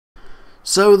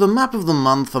So the map of the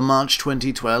month for March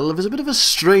 2012 is a bit of a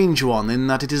strange one in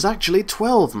that it is actually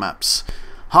 12 maps.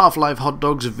 Half-Life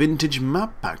Hotdog's vintage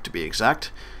map pack to be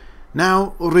exact.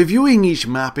 Now, reviewing each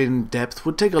map in depth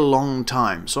would take a long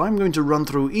time, so I'm going to run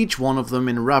through each one of them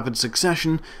in rapid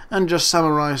succession and just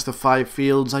summarise the 5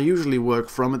 fields I usually work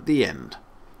from at the end.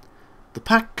 The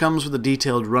pack comes with a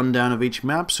detailed rundown of each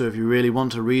map, so if you really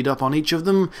want to read up on each of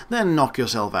them, then knock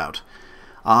yourself out.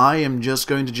 I am just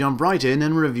going to jump right in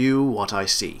and review what I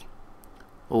see.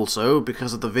 Also,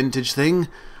 because of the vintage thing,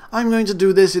 I'm going to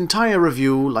do this entire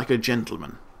review like a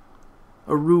gentleman.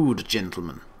 A rude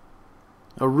gentleman.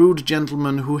 A rude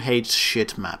gentleman who hates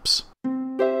shit maps.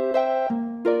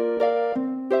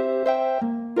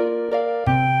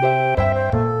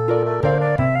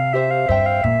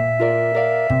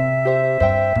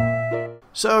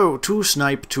 So, To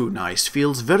Snipe Too Nice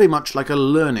feels very much like a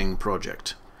learning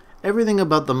project. Everything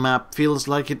about the map feels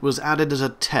like it was added as a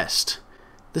test.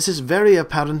 This is very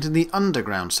apparent in the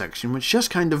underground section, which just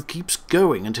kind of keeps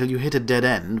going until you hit a dead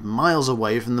end, miles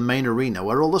away from the main arena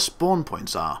where all the spawn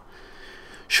points are.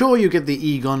 Sure, you get the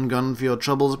Egon gun for your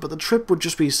troubles, but the trip would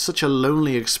just be such a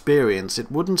lonely experience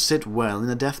it wouldn't sit well in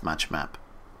a deathmatch map.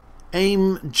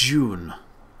 Aim June.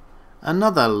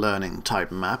 Another learning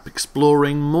type map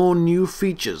exploring more new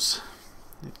features.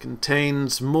 It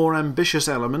contains more ambitious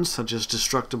elements such as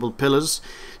destructible pillars,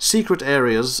 secret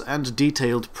areas, and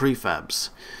detailed prefabs.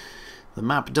 The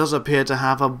map does appear to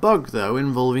have a bug though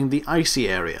involving the icy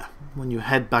area. When you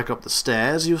head back up the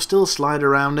stairs, you still slide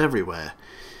around everywhere.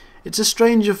 It's a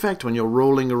strange effect when you're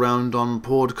rolling around on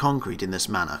poured concrete in this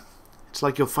manner. It's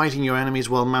like you're fighting your enemies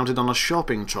while mounted on a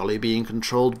shopping trolley being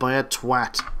controlled by a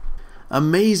twat. A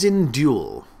Mazin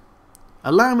Duel.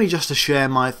 Allow me just to share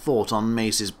my thought on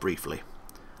mazes briefly.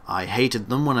 I hated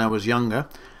them when I was younger,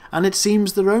 and it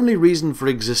seems their only reason for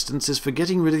existence is for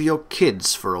getting rid of your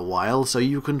kids for a while so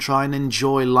you can try and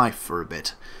enjoy life for a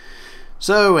bit.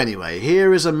 So anyway,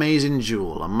 here is A Mazin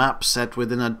Duel, a map set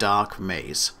within a dark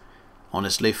maze.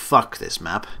 Honestly, fuck this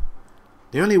map.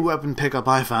 The only weapon pickup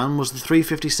I found was the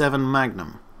 357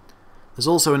 Magnum. There's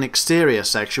also an exterior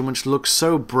section which looks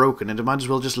so broken it might as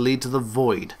well just lead to the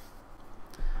void.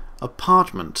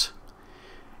 Apartment.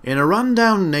 In a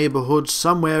rundown neighbourhood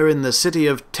somewhere in the city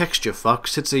of Texturefuck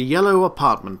sits a yellow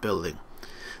apartment building.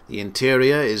 The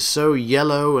interior is so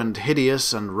yellow and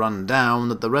hideous and run down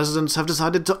that the residents have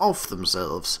decided to off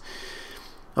themselves.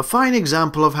 A fine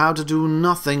example of how to do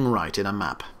nothing right in a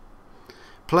map.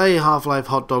 Play Half-Life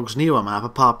Hotdog's newer map,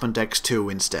 Apartment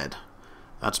X2, instead.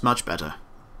 That's much better.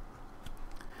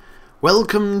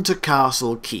 Welcome to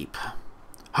Castle Keep,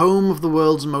 home of the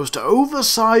world's most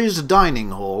oversized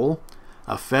dining hall,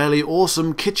 a fairly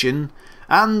awesome kitchen,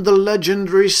 and the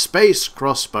legendary space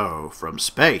crossbow from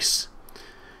space.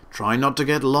 Try not to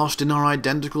get lost in our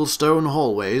identical stone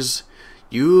hallways.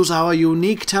 Use our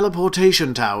unique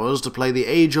teleportation towers to play the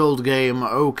age-old game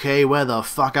OK, where the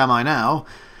fuck am I now?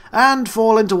 And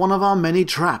fall into one of our many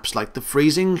traps like the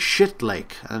freezing shit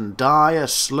lake and die a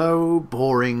slow,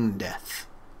 boring death.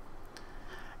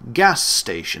 Gas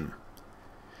Station.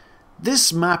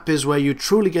 This map is where you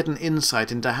truly get an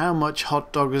insight into how much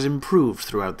Hotdog has improved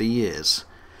throughout the years.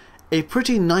 A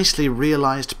pretty nicely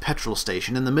realised petrol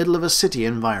station in the middle of a city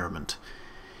environment.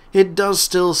 It does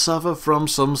still suffer from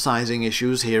some sizing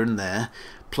issues here and there,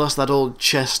 plus that old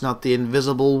chestnut the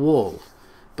invisible wall.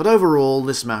 But overall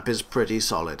this map is pretty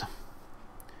solid.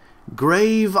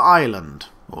 Grave Island,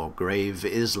 or Grave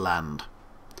Island.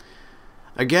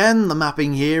 Again, the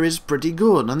mapping here is pretty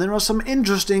good, and there are some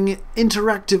interesting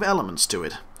interactive elements to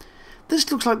it.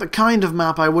 This looks like the kind of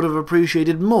map I would have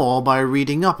appreciated more by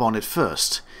reading up on it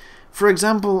first. For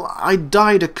example, I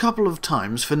died a couple of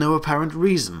times for no apparent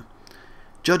reason.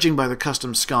 Judging by the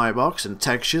custom skybox and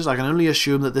textures, I can only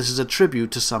assume that this is a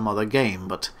tribute to some other game,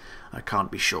 but I can't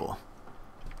be sure.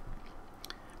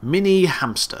 Mini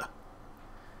Hamster.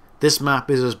 This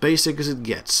map is as basic as it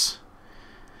gets.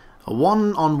 A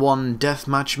one-on-one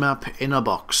deathmatch map in a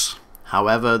box.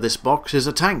 However, this box is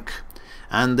a tank,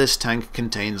 and this tank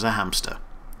contains a hamster.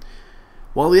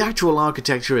 While the actual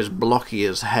architecture is blocky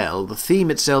as hell, the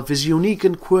theme itself is unique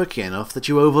and quirky enough that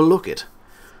you overlook it.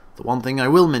 The one thing I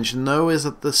will mention, though, is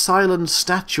that the silent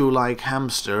statue-like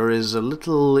hamster is a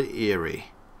little eerie.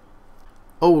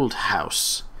 Old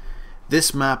House.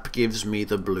 This map gives me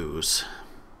the blues.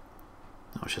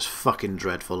 That was just fucking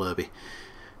dreadful, Urby.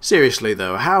 Seriously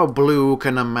though, how blue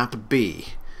can a map be?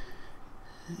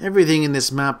 Everything in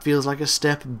this map feels like a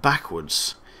step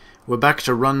backwards. We're back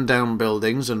to run-down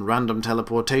buildings and random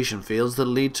teleportation fields that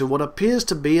lead to what appears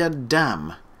to be a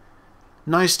dam.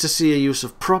 Nice to see a use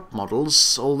of prop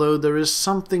models, although there is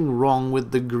something wrong with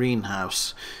the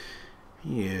greenhouse.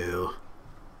 Ew.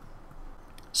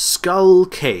 Skull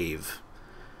Cave.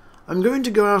 I'm going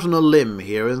to go out on a limb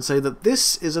here and say that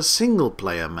this is a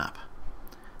single-player map.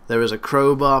 There is a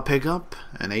crowbar pickup,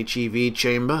 an HEV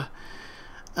chamber,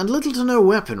 and little to no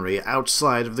weaponry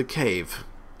outside of the cave.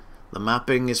 The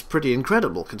mapping is pretty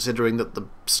incredible considering that the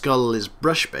skull is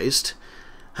brush-based.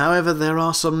 However, there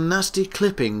are some nasty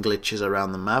clipping glitches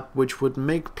around the map which would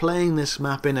make playing this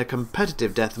map in a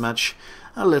competitive deathmatch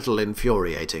a little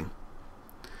infuriating.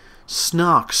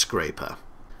 Snark Scraper.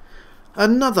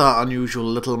 Another unusual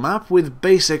little map with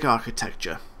basic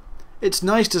architecture. It's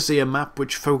nice to see a map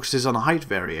which focuses on height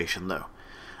variation though.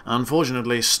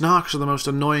 Unfortunately, snarks are the most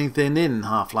annoying thing in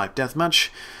Half-Life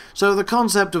Deathmatch, so the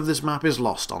concept of this map is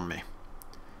lost on me.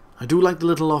 I do like the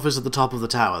little office at the top of the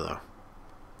tower though.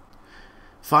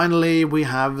 Finally, we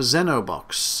have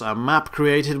Xenobox, a map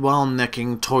created while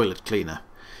necking toilet cleaner.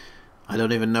 I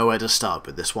don't even know where to start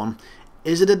with this one.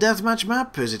 Is it a deathmatch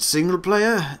map? Is it single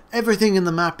player? Everything in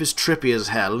the map is trippy as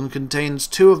hell and contains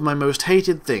two of my most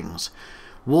hated things.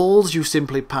 Walls you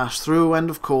simply pass through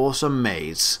and of course a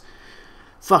maze.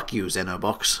 Fuck you,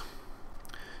 Xenobox.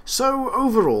 So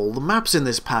overall, the maps in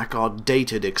this pack are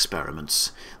dated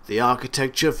experiments. The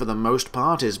architecture for the most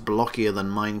part is blockier than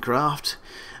Minecraft,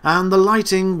 and the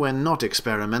lighting, when not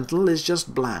experimental, is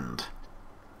just bland.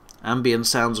 Ambient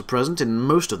sounds are present in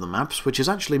most of the maps, which is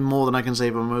actually more than I can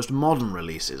say for most modern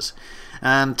releases,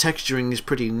 and texturing is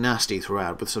pretty nasty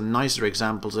throughout, with some nicer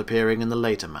examples appearing in the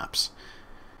later maps.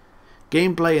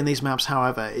 Gameplay in these maps,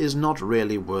 however, is not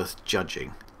really worth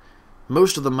judging.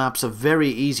 Most of the maps are very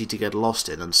easy to get lost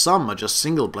in, and some are just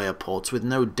single-player ports with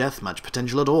no deathmatch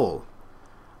potential at all.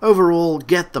 Overall,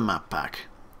 get the map pack.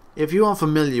 If you are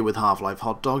familiar with Half-Life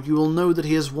Hotdog, you will know that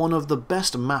he is one of the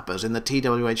best mappers in the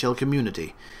TWHL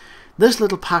community. This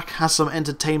little pack has some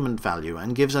entertainment value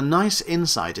and gives a nice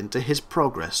insight into his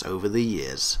progress over the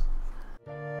years.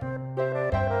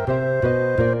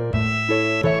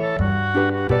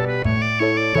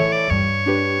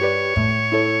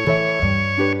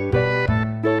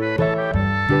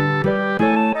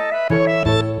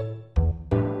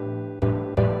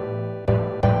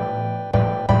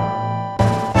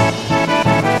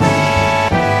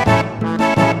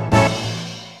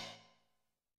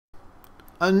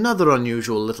 Another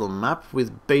unusual little map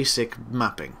with basic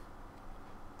mapping.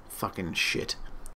 Fucking shit.